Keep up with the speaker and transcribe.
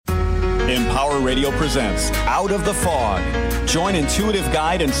Empower Radio presents Out of the Fog. Join intuitive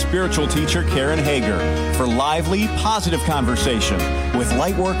guide and spiritual teacher Karen Hager for lively, positive conversation with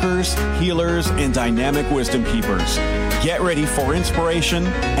lightworkers, healers, and dynamic wisdom keepers. Get ready for inspiration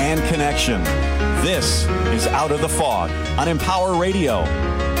and connection. This is Out of the Fog on Empower Radio.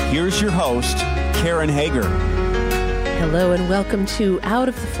 Here's your host, Karen Hager. Hello and welcome to Out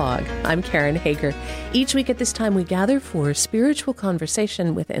of the Fog. I'm Karen Hager. Each week at this time we gather for spiritual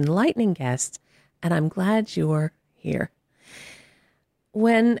conversation with enlightening guests, and I'm glad you're here.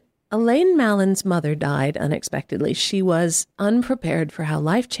 When Elaine Mallon's mother died unexpectedly, she was unprepared for how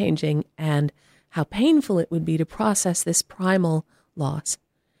life-changing and how painful it would be to process this primal loss.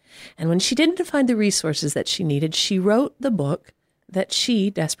 And when she didn't find the resources that she needed, she wrote the book that she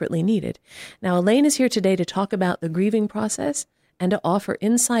desperately needed. Now, Elaine is here today to talk about the grieving process and to offer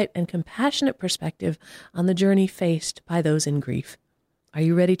insight and compassionate perspective on the journey faced by those in grief. Are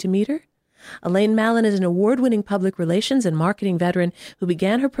you ready to meet her? Elaine Mallon is an award-winning public relations and marketing veteran who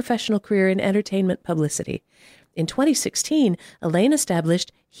began her professional career in entertainment publicity. In 2016, Elaine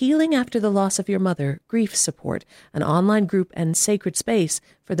established Healing After the Loss of Your Mother, Grief Support, an online group and sacred space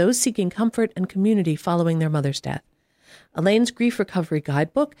for those seeking comfort and community following their mother's death. Elaine's grief recovery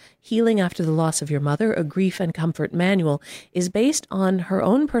guidebook, Healing After the Loss of Your Mother, a grief and comfort manual, is based on her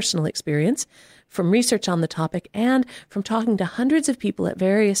own personal experience, from research on the topic, and from talking to hundreds of people at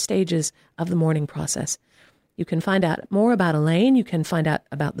various stages of the mourning process. You can find out more about Elaine, you can find out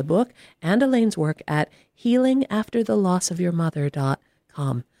about the book and Elaine's work at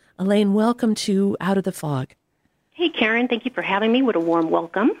healingafterthelossofyourmother.com. Elaine, welcome to Out of the Fog. Hey, Karen, thank you for having me. What a warm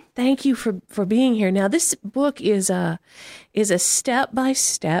welcome. Thank you for being here. Now, this book is a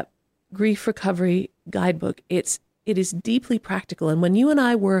step-by-step grief recovery guidebook. It is deeply practical. And when you and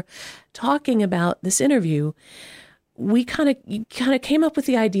I were talking about this interview, we kind of came up with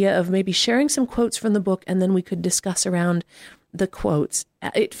the idea of maybe sharing some quotes from the book, and then we could discuss around the quotes.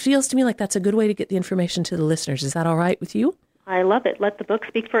 It feels to me like that's a good way to get the information to the listeners. Is that all right with you? I love it. Let the book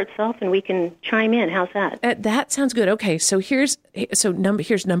speak for itself, and we can chime in. How's that? That sounds good. Okay, so here's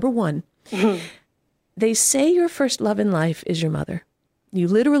number one. Mm-hmm. They say your first love in life is your mother. You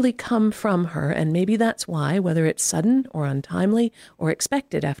literally come from her, and maybe that's why, whether it's sudden or untimely or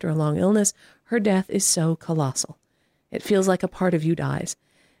expected after a long illness, her death is so colossal. It feels like a part of you dies.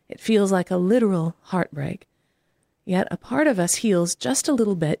 It feels like a literal heartbreak. Yet a part of us heals just a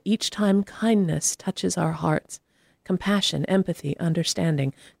little bit each time kindness touches our hearts. Compassion, empathy,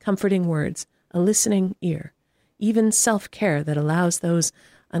 understanding, comforting words, a listening ear, even self-care that allows those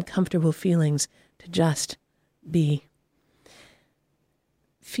uncomfortable feelings to just be.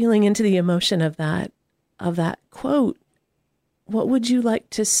 Feeling into the emotion of that quote, what would you like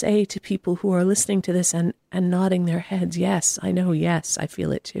to say to people who are listening to this and nodding their heads? Yes, I know, yes, I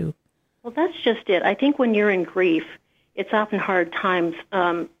feel it too. Well, that's just it. I think when you're in grief, it's often hard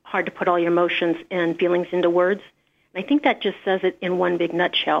to put all your emotions and feelings into words. And I think that just says it in one big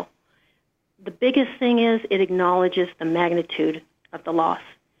nutshell. The biggest thing is it acknowledges the magnitude of the loss.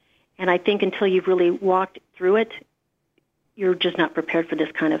 And I think until you've really walked through it, you're just not prepared for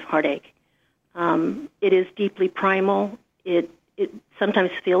this kind of heartache. It is deeply primal. It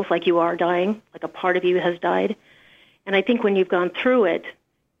sometimes feels like you are dying, like a part of you has died. And I think when you've gone through it,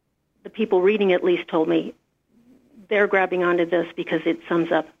 the people reading at least told me they're grabbing onto this because it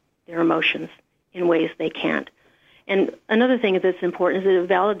sums up their emotions in ways they can't. And another thing that's important is that it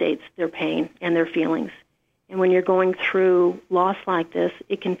validates their pain and their feelings. And when you're going through loss like this,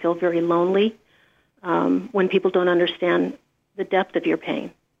 it can feel very lonely when people don't understand the depth of your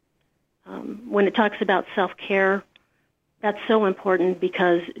pain. When it talks about self-care, that's so important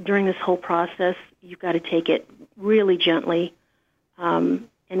because during this whole process, you've got to take it really gently. And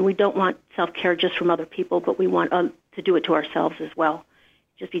we don't want self-care just from other people, but we want to do it to ourselves as well.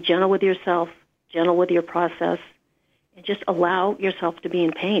 Just be gentle with yourself, gentle with your process, and just allow yourself to be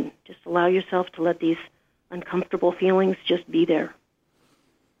in pain. Just allow yourself to let these uncomfortable feelings just be there.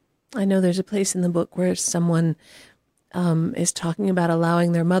 I know there's a place in the book where someone is talking about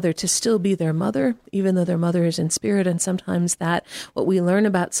allowing their mother to still be their mother, even though their mother is in spirit. And sometimes what we learn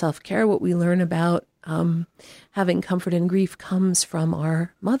about self-care, what we learn about having comfort in grief comes from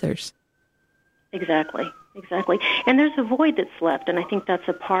our mothers. Exactly. And there's a void that's left, and I think that's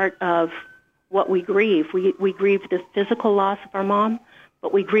a part of what we grieve. We grieve the physical loss of our mom,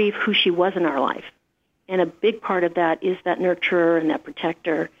 but we grieve who she was in our life. And a big part of that is that nurturer and that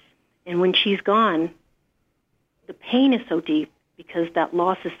protector. And when she's gone, the pain is so deep because that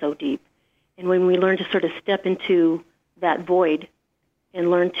loss is so deep. And when we learn to sort of step into that void and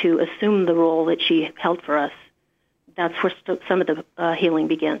learn to assume the role that she held for us, that's where some of the healing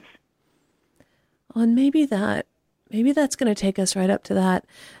begins. Well, and maybe that's going to take us right up to that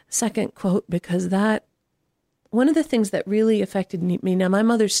second quote, because that, one of the things that really affected me, now my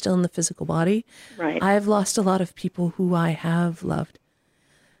mother's still in the physical body. Right. I've lost a lot of people who I have loved.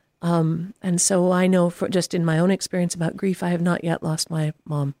 And so I know just in my own experience about grief, I have not yet lost my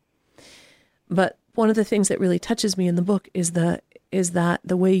mom. But one of the things that really touches me in the book is that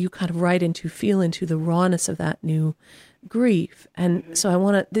the way you kind of feel into the rawness of that new grief. And so I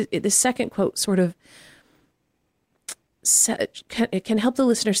want to, the second quote sort of, it can help the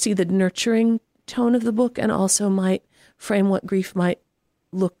listener see the nurturing tone of the book, and also might frame what grief might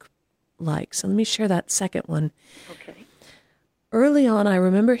look like. So let me share that second one. Okay. Early on, I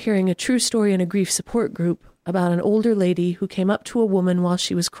remember hearing a true story in a grief support group about an older lady who came up to a woman while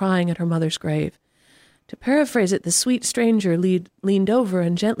she was crying at her mother's grave. To paraphrase it, the sweet stranger leaned over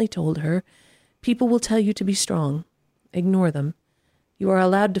and gently told her, "People will tell you to be strong. Ignore them. You are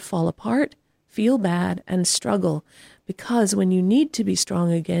allowed to fall apart, feel bad, and struggle, because when you need to be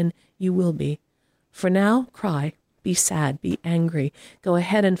strong again, you will be. For now, cry, be sad, be angry. Go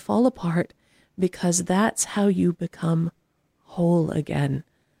ahead and fall apart, because that's how you become whole again."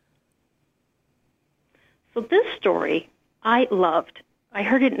 So this story I loved. I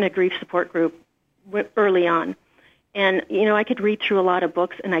heard it in a grief support group early on. And, I could read through a lot of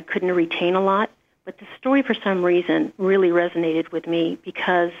books and I couldn't retain a lot. But the story, for some reason, really resonated with me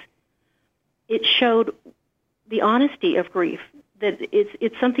because it showed the honesty of grief, that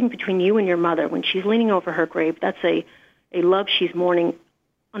it's something between you and your mother. When she's leaning over her grave, that's a love she's mourning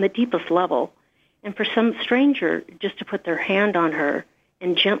on the deepest level. And for some stranger just to put their hand on her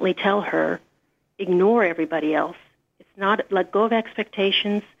and gently tell her, ignore everybody else. It's not, let go of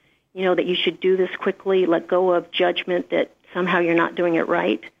expectations, that you should do this quickly, let go of judgment that somehow you're not doing it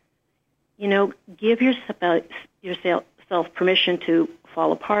right. Give yourself permission to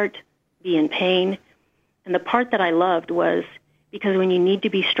fall apart, be in pain. And the part that I loved was, because when you need to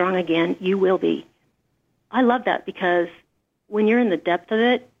be strong again, you will be. I love that, because when you're in the depth of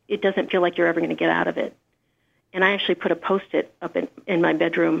it, it doesn't feel like you're ever going to get out of it. And I actually put a Post-it up in my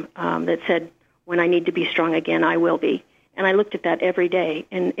bedroom that said, "When I need to be strong again, I will be." And I looked at that every day.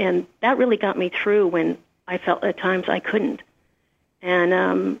 And that really got me through when I felt at times I couldn't.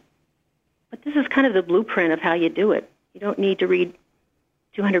 And but this is kind of the blueprint of how you do it. You don't need to read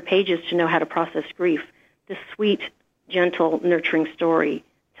 200 pages to know how to process grief. This sweet, gentle, nurturing story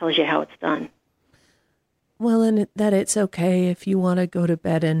tells you how it's done. Well, and that it's okay if you want to go to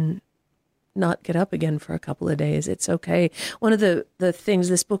bed and not get up again for a couple of days. It's okay. One of the things,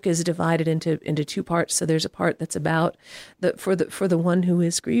 this book is divided into two parts. So there's a part that's about for the one who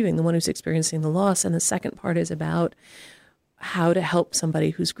is grieving, the one who's experiencing the loss, and the second part is about how to help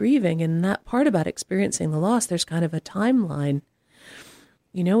somebody who's grieving. And that part about experiencing the loss, there's kind of a timeline.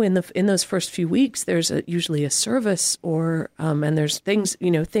 In those first few weeks, there's usually a service, or and there's things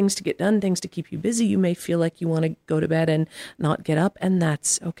to get done, things to keep you busy. You may feel like you want to go to bed and not get up, and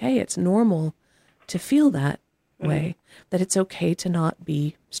that's okay. It's normal to feel that way, that it's okay to not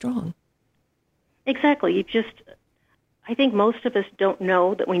be strong. Exactly. I think most of us don't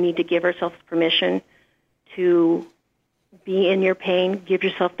know that we need to give ourselves permission to be in your pain, give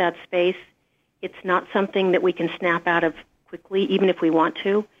yourself that space. It's not something that we can snap out of quickly, even if we want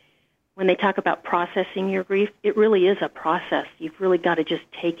to. When they talk about processing your grief, it really is a process. You've really got to just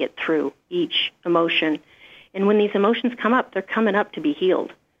take it through each emotion. And when these emotions come up, they're coming up to be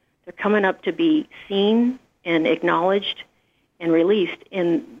healed. They're coming up to be seen and acknowledged and released.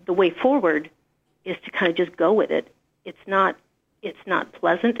 And the way forward is to kind of just go with it. It's not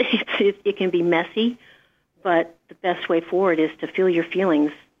pleasant. It can be messy, but the best way forward is to feel your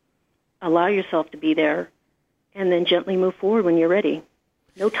feelings, allow yourself to be there, and then gently move forward when you're ready.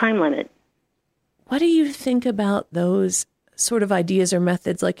 No time limit. What do you think about those sort of ideas or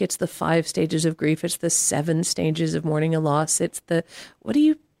methods? Like, it's the 5 stages of grief, it's the 7 stages of mourning a loss. What do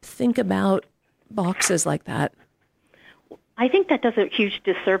you think about boxes like that? I think that does a huge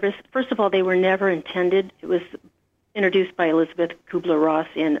disservice. First of all, they were never intended. It was introduced by Elizabeth Kubler-Ross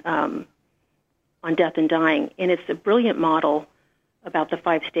on Death and Dying, and it's a brilliant model about the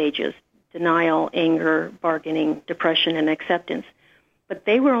 5 stages: denial, anger, bargaining, depression, and acceptance. But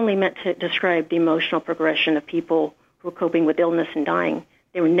they were only meant to describe the emotional progression of people who are coping with illness and dying.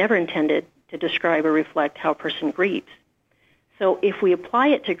 They were never intended to describe or reflect how a person grieves. So if we apply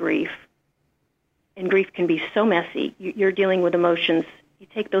it to grief, and grief can be so messy, you're dealing with emotions. You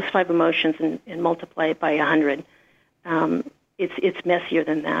take those 5 emotions and multiply it by 100. It's messier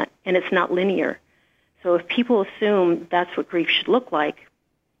than that, and it's not linear. So if people assume that's what grief should look like,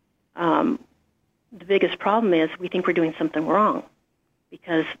 the biggest problem is we think we're doing something wrong.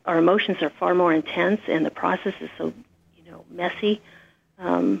 because our emotions are far more intense and the process is so, messy.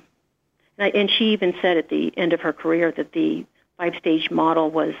 And she even said at the end of her career that the 5-stage model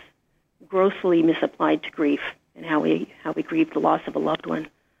was grossly misapplied to grief and how we grieve the loss of a loved one.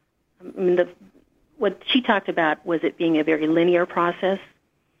 I mean, what she talked about was it being a very linear process,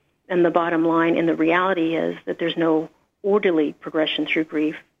 and the bottom line and the reality is that there's no orderly progression through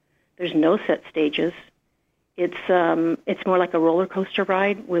grief. There's no set stages. It's more like a roller coaster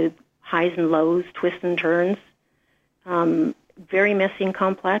ride with highs and lows, twists and turns, very messy and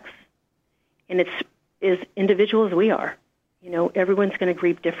complex. And it's as individual as we are. Everyone's going to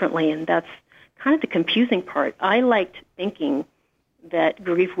grieve differently, and that's kind of the confusing part. I liked thinking that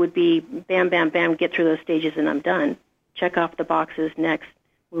grief would be bam, bam, bam, get through those stages and I'm done. Check off the boxes, next,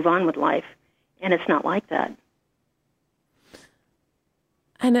 move on with life. And it's not like that.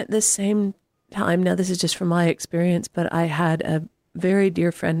 And at the same time, now this is just from my experience, but I had a very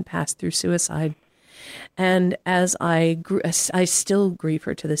dear friend pass through suicide. And as I still grieve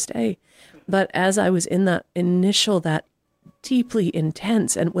her to this day. But as I was in that deeply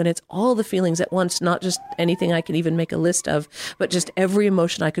intense, and when it's all the feelings at once, not just anything I can even make a list of, but just every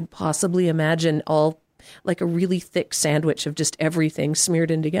emotion I could possibly imagine, all like a really thick sandwich of just everything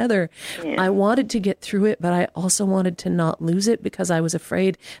smeared in together. Yeah. I wanted to get through it, but I also wanted to not lose it because I was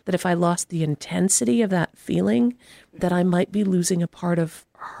afraid that if I lost the intensity of that feeling, that I might be losing a part of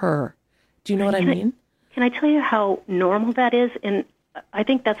her. Do you know what I mean? Can I tell you how normal that is? And I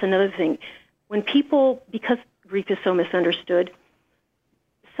think that's another thing. When people, because grief is so misunderstood,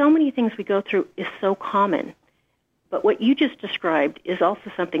 so many things we go through is so common. But what you just described is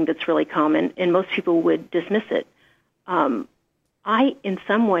also something that's really common, and most people would dismiss it. I, in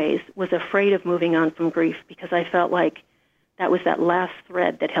some ways, was afraid of moving on from grief because I felt like that was that last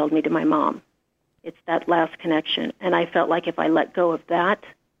thread that held me to my mom. It's that last connection. And I felt like if I let go of that,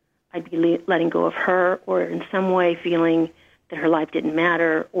 I'd be letting go of her, or in some way feeling that her life didn't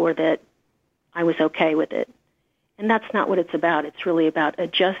matter or that I was okay with it. And that's not what it's about. It's really about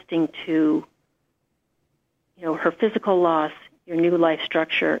adjusting to, her physical loss, your new life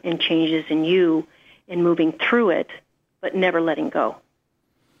structure, and changes in you, and moving through it, but never letting go.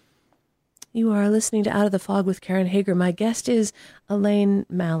 You are listening to Out of the Fog with Karen Hager. My guest is Elaine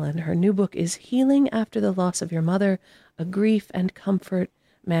Mallon. Her new book is Healing After the Loss of Your Mother, a Grief and Comfort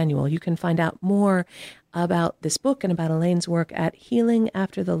Manual. You can find out more about this book and about Elaine's work at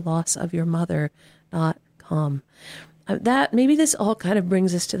healingafterthelossofyourmother.com. That maybe this all kind of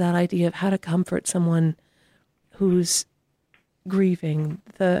brings us to that idea of how to comfort someone who's grieving.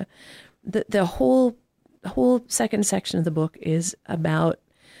 The whole second section of the book is about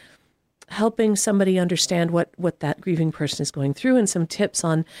helping somebody understand what that grieving person is going through and some tips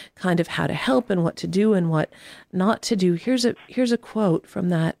on kind of how to help and what to do and what not to do. Here's a quote from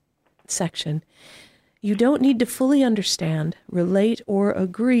that section. You don't need to fully understand, relate, or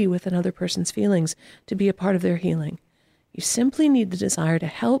agree with another person's feelings to be a part of their healing. You simply need the desire to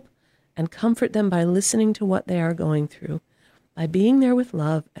help and comfort them by listening to what they are going through. By being there with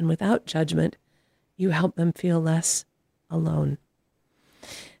love and without judgment, you help them feel less alone.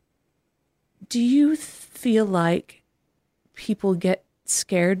 Do you feel like people get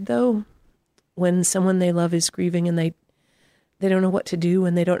scared, though, when someone they love is grieving and they don't know what to do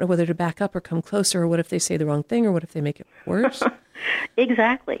and they don't know whether to back up or come closer, or what if they say the wrong thing, or what if they make it worse?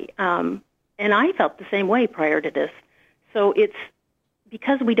 Exactly. And I felt the same way prior to this. So it's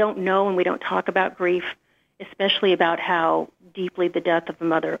because we don't know and we don't talk about grief, especially about how deeply the death of a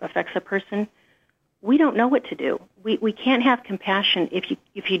mother affects a person, we don't know what to do. We can't have compassion if you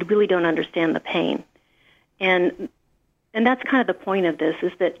really don't understand the pain. And that's kind of the point of this,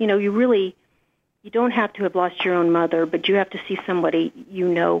 is that, you don't have to have lost your own mother, but you have to see somebody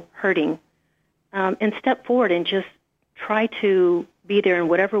hurting. And step forward and just try to be there in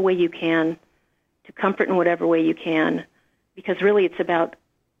whatever way you can, to comfort in whatever way you can, because really it's about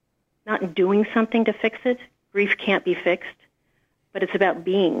not doing something to fix it. Grief can't be fixed, but it's about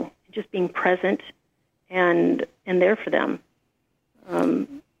just being present and there for them.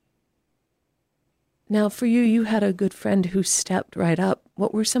 Now, for you, you had a good friend who stepped right up.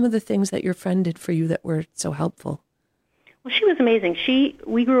 What were some of the things that your friend did for you that were so helpful? Well, she was amazing.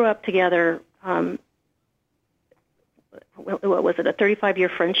 We grew up together, what was it, a 35-year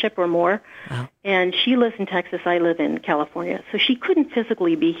friendship or more? Wow. And she lives in Texas, I live in California. So she couldn't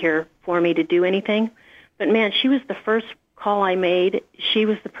physically be here for me to do anything. But, man, she was the first call I made. She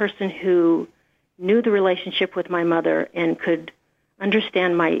was the person who knew the relationship with my mother and could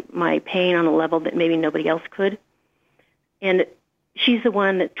understand my pain on a level that maybe nobody else could. And she's the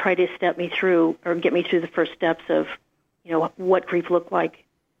one that tried to step me through or get me through the first steps of what grief looked like,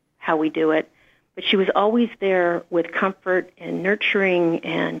 how we do it. But she was always there with comfort and nurturing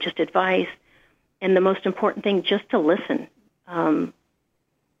and just advice. And the most important thing, just to listen.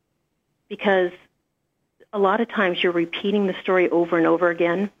 Because a lot of times you're repeating the story over and over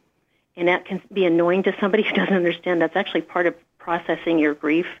again, and that can be annoying to somebody who doesn't understand. That's actually part of processing your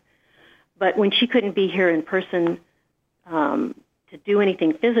grief. But when she couldn't be here in person to do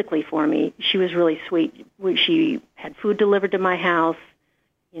anything physically for me, she was really sweet. She had food delivered to my house.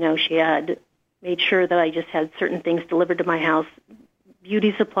 She had made sure that I just had certain things delivered to my house,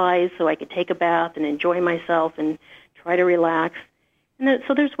 beauty supplies so I could take a bath and enjoy myself and try to relax. And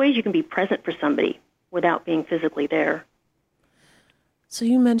so there's ways you can be present for somebody without being physically there. So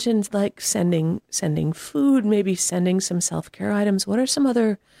you mentioned like sending food, maybe sending some self-care items. What are some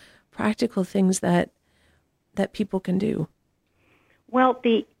other practical things that people can do? Well,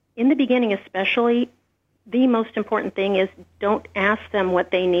 in the beginning especially, the most important thing is don't ask them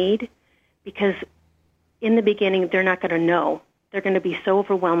what they need, because in the beginning they're not going to know. They're going to be so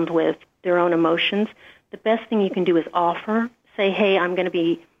overwhelmed with their own emotions. The best thing you can do is offer. Say, hey, I'm going to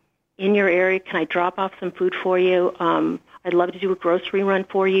be in your area. Can I drop off some food for you? I'd love to do a grocery run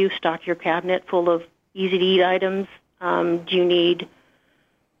for you, stock your cabinet full of easy-to-eat items. Do you need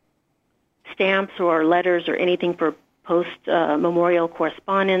stamps or letters or anything for post-memorial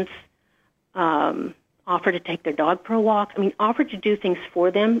correspondence? Offer to take their dog for a walk. Offer to do things for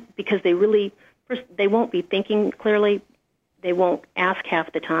them, because they won't be thinking clearly. They won't ask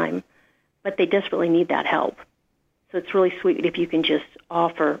half the time, but they desperately need that help. So it's really sweet if you can just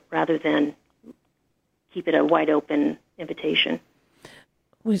offer rather than keep it a wide-open invitation.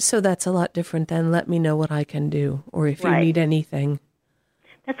 So that's a lot different than let me know what I can do, or if you need anything.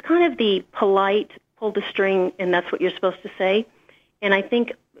 That's kind of the polite, pull the string, and that's what you're supposed to say. And I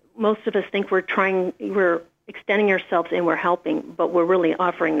think most of us think we're extending ourselves and we're helping, but we're really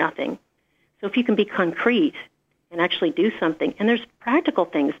offering nothing. So if you can be concrete and actually do something, and there's practical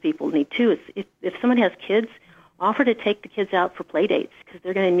things people need too. If someone has kids, offer to take the kids out for play dates, because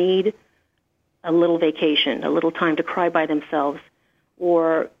they're going to need a little vacation, a little time to cry by themselves,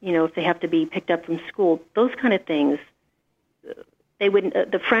 or if they have to be picked up from school, those kind of things. They wouldn't.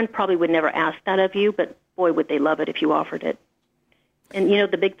 The friend probably would never ask that of you, but boy, would they love it if you offered it. And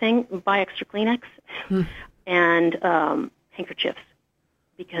the big thing: buy extra Kleenex and handkerchiefs,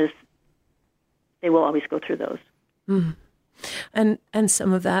 because they will always go through those. Mm. And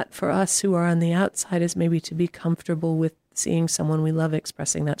some of that for us who are on the outside is maybe to be comfortable with seeing someone we love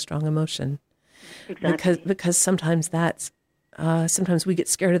expressing that strong emotion. Exactly. Because sometimes sometimes we get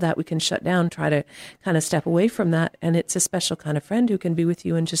scared of that. We can shut down, try to kind of step away from that. And it's a special kind of friend who can be with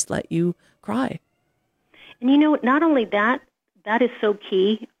you and just let you cry. And not only that is so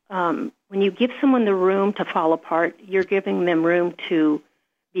key. When you give someone the room to fall apart, you're giving them room to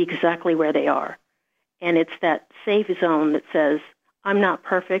be exactly where they are. And it's that safe zone that says, I'm not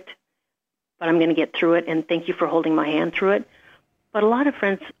perfect, but I'm going to get through it, and thank you for holding my hand through it. But a lot of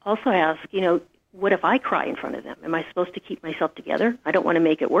friends also ask, what if I cry in front of them? Am I supposed to keep myself together? I don't want to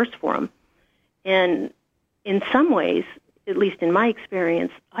make it worse for them. And in some ways, at least in my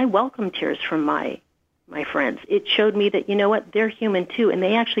experience, I welcome tears from my friends. It showed me that, they're human too, and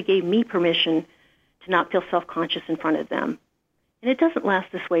they actually gave me permission to not feel self-conscious in front of them. And it doesn't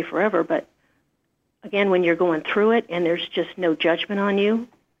last this way forever, but again, when you're going through it and there's just no judgment on you,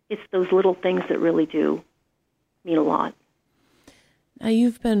 it's those little things that really do mean a lot. Now,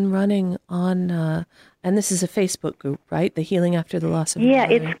 you've been running on, and this is a Facebook group, right? The Healing After the Loss of Yeah,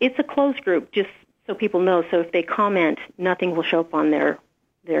 it's a closed group, just so people know. So if they comment, nothing will show up on their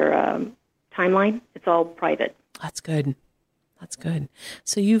timeline. It's all private. That's good. That's good.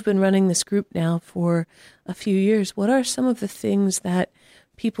 So you've been running this group now for a few years. What are some of the things that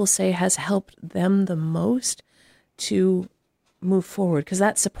people say has helped them the most to move forward? Because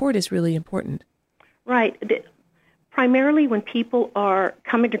that support is really important. Right. Primarily when people are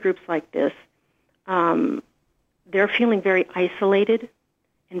coming to groups like this, they're feeling very isolated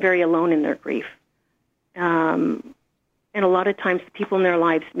and very alone in their grief. And a lot of times the people in their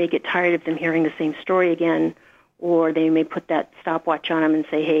lives may get tired of them hearing the same story again, or they may put that stopwatch on them and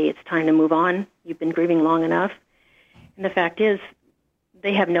say, hey, it's time to move on. You've been grieving long enough. And the fact is,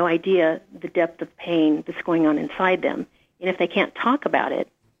 they have no idea the depth of pain that's going on inside them. And if they can't talk about it,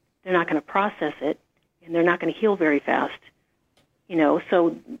 they're not going to process it, and they're not going to heal very fast.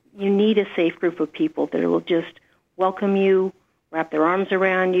 So you need a safe group of people that will just welcome you, wrap their arms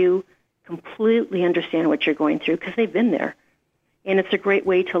around you, completely understand what you're going through, because they've been there. And it's a great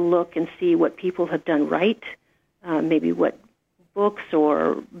way to look and see what people have done right, maybe what books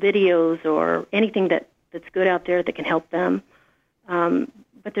or videos or anything that that's good out there that can help them.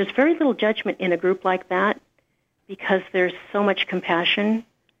 But there's very little judgment in a group like that because there's so much compassion,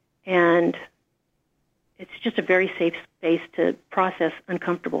 and it's just a very safe space to process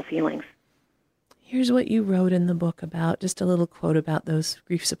uncomfortable feelings. Here's what you wrote in the book about, just a little quote about those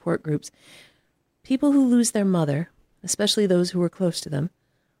grief support groups. People who lose their mother, especially those who are close to them,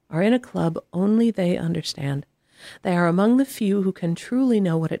 are in a club only they understand. They are among the few who can truly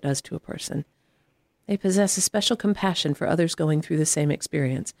know what it does to a person. They possess a special compassion for others going through the same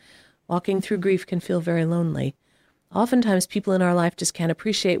experience. Walking through grief can feel very lonely. Oftentimes, people in our life just can't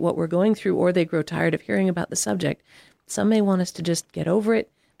appreciate what we're going through, or they grow tired of hearing about the subject. Some may want us to just get over it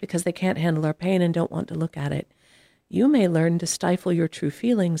because they can't handle our pain and don't want to look at it. You may learn to stifle your true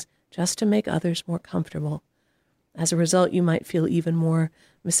feelings just to make others more comfortable. As a result, you might feel even more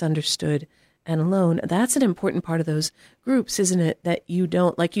misunderstood and alone. That's an important part of those groups, isn't it? That you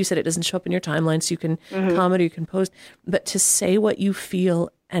don't, like you said, it doesn't show up in your timeline, so you can comment or you can post, but to say what you feel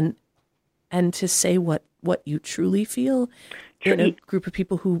and to say what you truly feel in a group of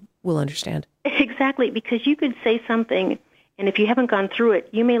people who will understand. Exactly, because you could say something, and if you haven't gone through it,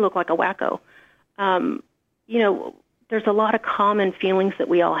 you may look like a wacko. There's a lot of common feelings that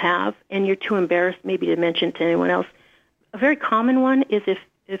we all have, and you're too embarrassed maybe to mention to anyone else. A very common one is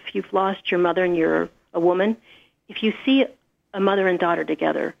if you've lost your mother and you're a woman, if you see a mother and daughter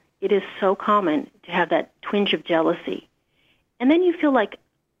together, it is so common to have that twinge of jealousy. And then you feel like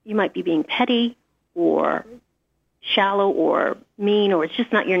you might be being petty or shallow or mean, or it's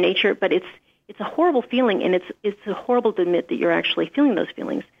just not your nature, but it's a horrible feeling, and it's horrible to admit that you're actually feeling those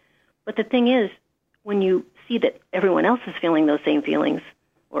feelings. But the thing is, when you see that everyone else is feeling those same feelings,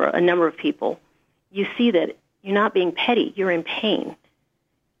 or a number of people, you see that you're not being petty, you're in pain.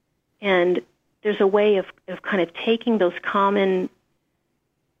 And there's a way of kind of taking those common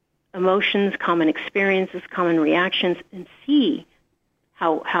emotions, common experiences, common reactions, and see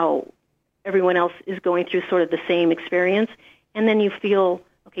how everyone else is going through sort of the same experience. And then you feel,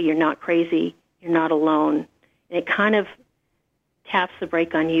 okay, you're not crazy, you're not alone. And it kind of taps the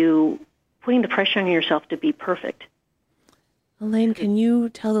brake on you, putting the pressure on yourself to be perfect. Elaine, can you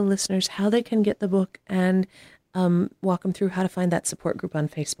tell the listeners how they can get the book and walk them through how to find that support group on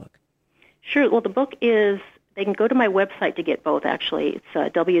Facebook? Sure. Well, the book is, they can go to my website to get both, actually.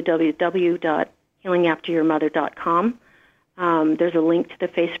 It's www.healingafteryourmother.com. There's a link to the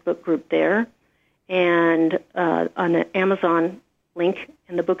Facebook group there, and on the Amazon link,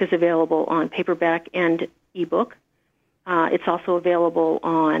 and the book is available on paperback and ebook. It's also available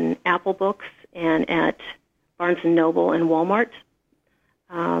on Apple Books and at Barnes & Noble and Walmart,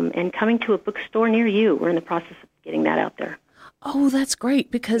 and coming to a bookstore near you. We're in the process of getting that out there. Oh, that's great,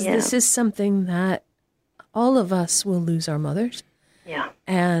 because this is something that all of us will lose our mothers. Yeah.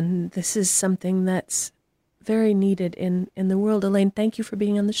 And this is something that's very needed in the world. Elaine, thank you for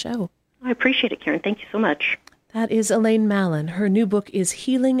being on the show. I appreciate it, Karen. Thank you so much. That is Elaine Mallon. Her new book is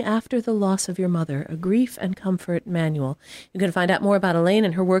Healing After the Loss of Your Mother, a Grief and Comfort Manual. You can find out more about Elaine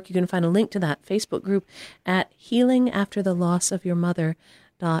and her work. You can find a link to that Facebook group at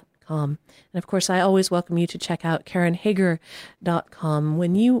healingafterthelossofyourmother.com. And of course, I always welcome you to check out KarenHager.com.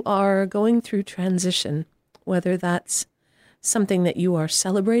 When you are going through transition, whether that's something that you are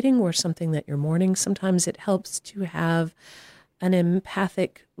celebrating or something that you're mourning, sometimes it helps to have an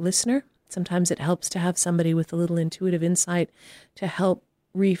empathic listener. Sometimes it helps to have somebody with a little intuitive insight to help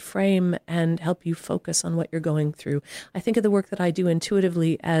reframe and help you focus on what you're going through. I think of the work that I do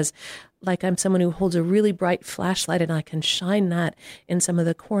intuitively as like I'm someone who holds a really bright flashlight and I can shine that in some of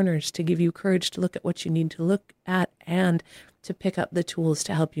the corners to give you courage to look at what you need to look at and to pick up the tools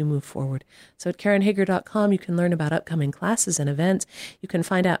to help you move forward. So at KarenHager.com, you can learn about upcoming classes and events. You can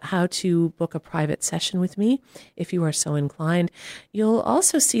find out how to book a private session with me if you are so inclined. You'll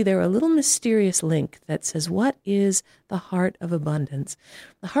also see there a little mysterious link that says, what is the Heart of Abundance?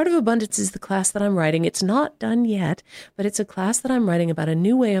 The Heart of Abundance is the class that I'm writing. It's not done yet, but it's a class that I'm writing about a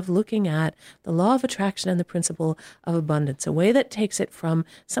new way of looking at the law of attraction and the principle of abundance, a way that takes it from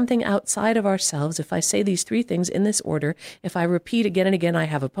something outside of ourselves. If I say these three things in this order, if I repeat again and again, I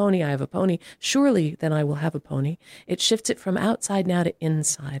have a pony, surely then I will have a pony. It shifts it from outside now to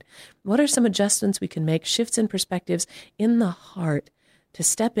inside. What are some adjustments we can make, shifts in perspectives in the heart, to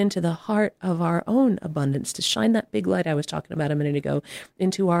step into the heart of our own abundance, to shine that big light I was talking about a minute ago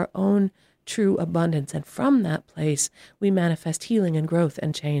into our own true abundance. And from that place, we manifest healing and growth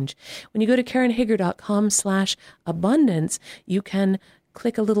and change. When you go to KarenHager.com/abundance, you can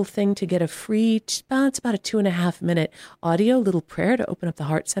click a little thing to get a free, it's about a 2.5-minute audio, little prayer to open up the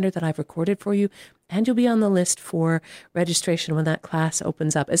Heart Center that I've recorded for you. And you'll be on the list for registration when that class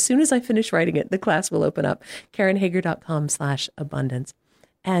opens up. As soon as I finish writing it, the class will open up. KarenHager.com/abundance.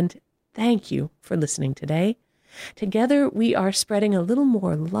 And thank you for listening today. Together, we are spreading a little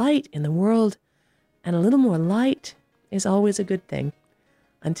more light in the world, and a little more light is always a good thing.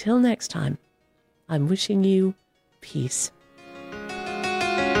 Until next time, I'm wishing you peace.